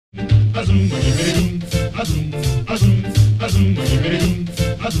We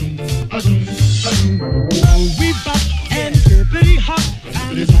bop and hippity hop.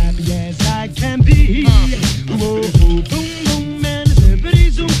 I'm as happy as I can be. Whoa, boom, boom, and hippity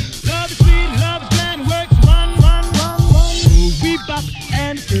zoom. Love is sweet, love is grand, works one. We bop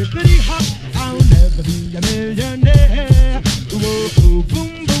and hippity hop. I'll never be a millionaire. Whoa,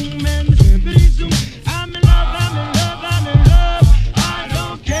 boom, boom, and hippity zoom. I'm in love, I'm in love, I'm in love. I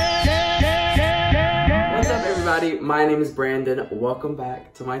don't care. What's up, everybody? My name is Brandon. Welcome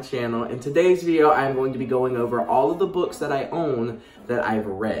back to my channel. In today's video, I'm going to be going over all of the books that I own that I've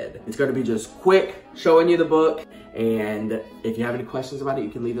read. It's going to be just quick, showing you the book, and if you have any questions about it, you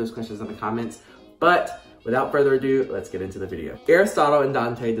can leave those questions in the comments. But without further ado, let's get into the video. Aristotle and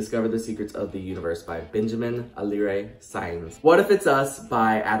Dante Discover the Secrets of the Universe by Benjamin Alire Sainz. What If It's Us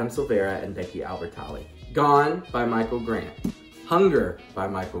by Adam Silvera and Becky Albertalli. Gone by Michael Grant. Hunger by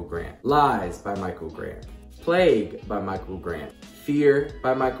Michael Grant. Lies by Michael Grant. Plague by Michael Grant. Fear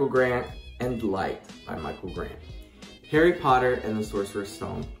by Michael Grant. And Light by Michael Grant. Harry Potter and the Sorcerer's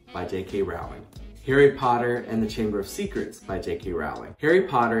Stone by J.K. Rowling. Harry Potter and the Chamber of Secrets by J.K. Rowling. Harry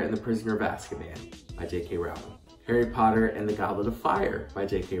Potter and the Prisoner of Azkaban by J.K. Rowling. Harry Potter and the Goblet of Fire by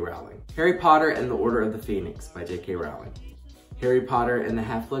J.K. Rowling. Harry Potter and the Order of the Phoenix by J.K. Rowling. Harry Potter and the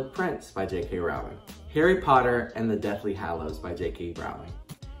Half-Blood Prince by J.K. Rowling. Harry Potter and the Deathly Hallows by J.K. Rowling.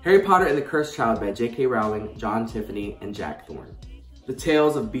 Harry Potter and the Cursed Child by J.K. Rowling, John Tiffany, and Jack Thorne. The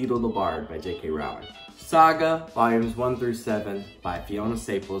Tales of Beedle the Bard by J.K. Rowling. Saga, Volumes 1 through 7 by Fiona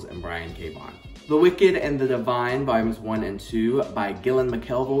Staples and Brian K. Vaughan. The Wicked and the Divine, Volumes 1 and 2 by Gillen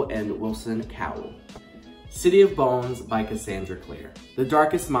McKelville and Wilson Cowell. City of Bones by Cassandra Clare. The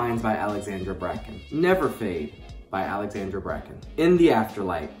Darkest Minds by Alexandra Bracken. Never Fade by Alexandra Bracken. In the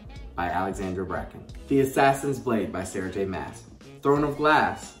Afterlight by Alexandra Bracken. The Assassin's Blade by Sarah J. Maas. Throne of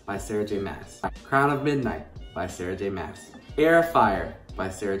Glass by Sarah J. Maas. Crown of Midnight by Sarah J. Maas. Air of Fire by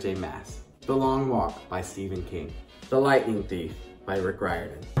Sarah J. Maas. The Long Walk by Stephen King. The Lightning Thief by Rick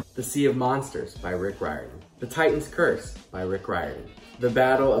Riordan. The Sea of Monsters by Rick Riordan. The Titan's Curse by Rick Riordan. The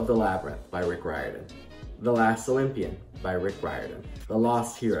Battle of the Labyrinth by Rick Riordan. The Last Olympian by Rick Riordan. The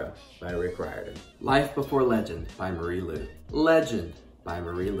Lost Hero by Rick Riordan. Life Before Legend by Marie Lu. Legend by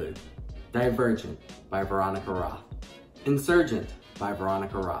Marie Lu. Divergent by Veronica Roth. Insurgent by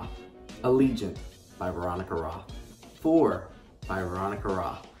Veronica Roth. Allegiant by Veronica Roth. 4 by Veronica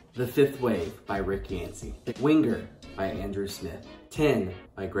Roth. The Fifth Wave by Rick Yancey. Winger by Andrew Smith. 10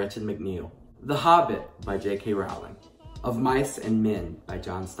 by Gretchen McNeil. The Hobbit by J.K. Rowling. Of Mice and Men by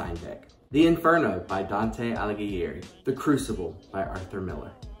John Steinbeck. The Inferno by Dante Alighieri. The Crucible by Arthur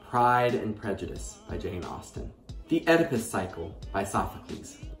Miller. Pride and Prejudice by Jane Austen. The Oedipus Cycle by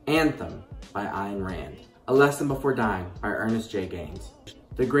Sophocles. Anthem by Ayn Rand. A Lesson Before Dying by Ernest J. Gaines.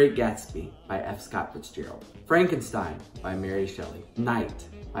 The Great Gatsby by F. Scott Fitzgerald. Frankenstein by Mary Shelley. Night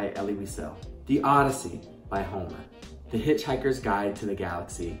by Elie Wiesel. The Odyssey by Homer. The Hitchhiker's Guide to the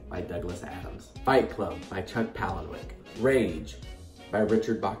Galaxy by Douglas Adams. Fight Club by Chuck Palahniuk. Rage by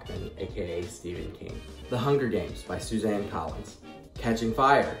Richard Bachman, aka Stephen King. The Hunger Games by Suzanne Collins. Catching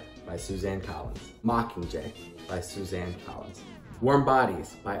Fire by Suzanne Collins. Mockingjay by Suzanne Collins. Warm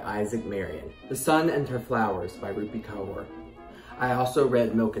Bodies by Isaac Marion. The Sun and Her Flowers by Rupi Kaur. I also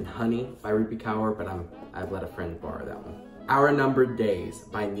read Milk and Honey by Rupi Kaur, but I've let a friend borrow that one. Our Numbered Days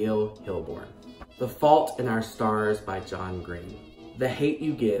by Neil Hilborn. The Fault in Our Stars by John Green. The Hate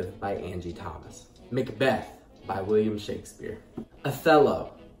You Give by Angie Thomas. Macbeth by William Shakespeare.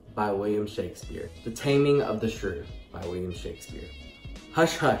 Othello by William Shakespeare. The Taming of the Shrew by William Shakespeare.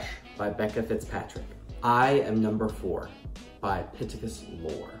 Hush Hush by Becca Fitzpatrick. I Am Number 4 by Pittacus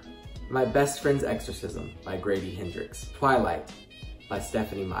Lore. My Best Friend's Exorcism by Grady Hendrix. Twilight by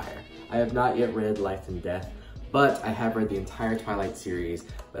Stephanie Meyer. I have not yet read Life and Death, but I have read the entire Twilight series,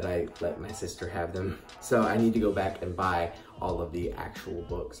 but I let my sister have them. So I need to go back and buy all of the actual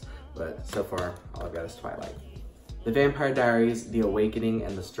books, but so far all I've got is Twilight. The Vampire Diaries, The Awakening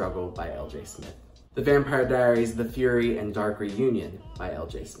and the Struggle by L.J. Smith. The Vampire Diaries, The Fury and Dark Reunion by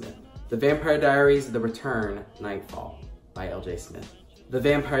L.J. Smith. The Vampire Diaries, The Return, Nightfall by L.J. Smith. The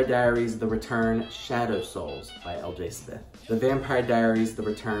Vampire Diaries, The Return, Shadow Souls by L.J. Smith. The Vampire Diaries, The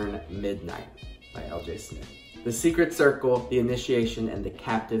Return, Midnight by L.J. Smith. The Secret Circle, The Initiation, and The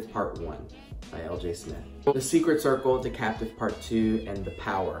Captive Part 1 by L.J. Smith. The Secret Circle, The Captive Part 2, and The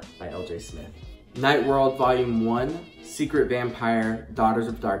Power by L.J. Smith. Night World Volume 1, Secret Vampire, Daughters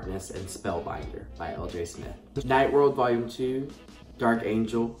of Darkness, and Spellbinder by L.J. Smith. Night World Volume 2, Dark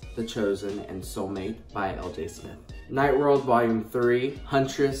Angel, The Chosen, and Soulmate by L.J. Smith. Night World Volume 3,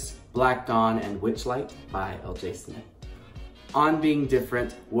 Huntress, Black Dawn, and Witchlight by L.J. Smith. On Being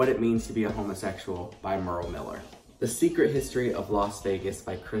Different, What It Means to Be a Homosexual by Merle Miller. The Secret History of Las Vegas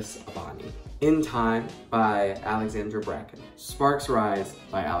by Chris Abani. In Time by Alexandra Bracken. Sparks Rise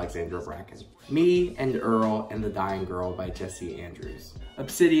by Alexandra Bracken. Me and Earl and the Dying Girl by Jesse Andrews.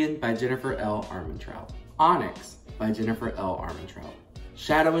 Obsidian by Jennifer L. Armentrout. Onyx by Jennifer L. Armentrout.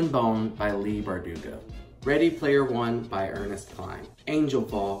 Shadow and Bone by Lee Bardugo. Ready Player One by Ernest Cline. Angel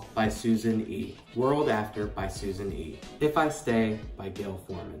Fall by Susan E. World After by Susan E. If I Stay by Gail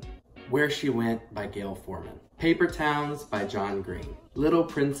Foreman. Where She Went by Gail Foreman. Paper Towns by John Green. Little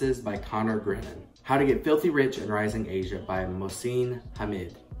Princes by Connor Grennan. How to Get Filthy Rich in Rising Asia by Mohsin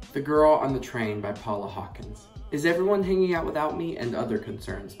Hamid. The Girl on the Train by Paula Hawkins. Is Everyone Hanging Out Without Me and Other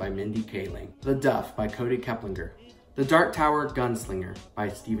Concerns by Mindy Kaling. The Duff by Cody Keplinger. The Dark Tower Gunslinger by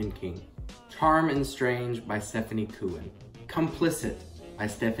Stephen King. Charm and Strange by Stephanie Cooan. Complicit by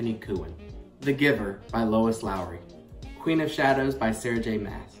Stephanie Cooan. The Giver by Lois Lowry. Queen of Shadows by Sarah J.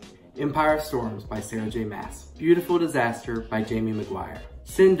 Maas. Empire of Storms by Sarah J. Maas. Beautiful Disaster by Jamie McGuire.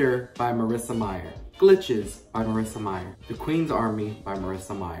 Cinder by Marissa Meyer. Glitches by Marissa Meyer. The Queen's Army by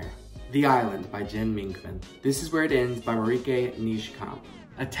Marissa Meyer. The Island by Jen Minkman. This Is Where It Ends by Marieke Nijkamp.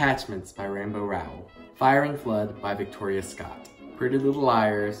 Attachments by Rambo Rowell. Fire and Flood by Victoria Scott. Pretty Little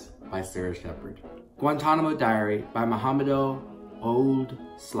Liars by Sarah Shepard. Guantanamo Diary by Mohammedo Ould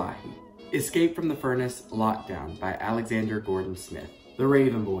Slahi. Escape from the Furnace Lockdown by Alexander Gordon Smith. The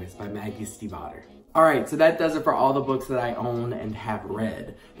Raven Boys by Maggie Stiefvater. Alright, so that does it for all the books that I own and have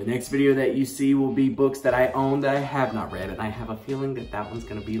read. The next video that you see will be books that I own that I have not read, and I have a feeling that that one's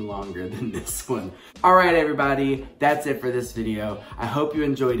gonna be longer than this one. Alright everybody, that's it for this video. I hope you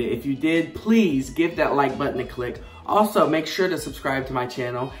enjoyed it. If you did, please give that like button a click. Also, make sure to subscribe to my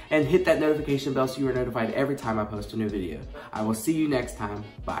channel and hit that notification bell so you are notified every time I post a new video. I will see you next time.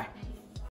 Bye.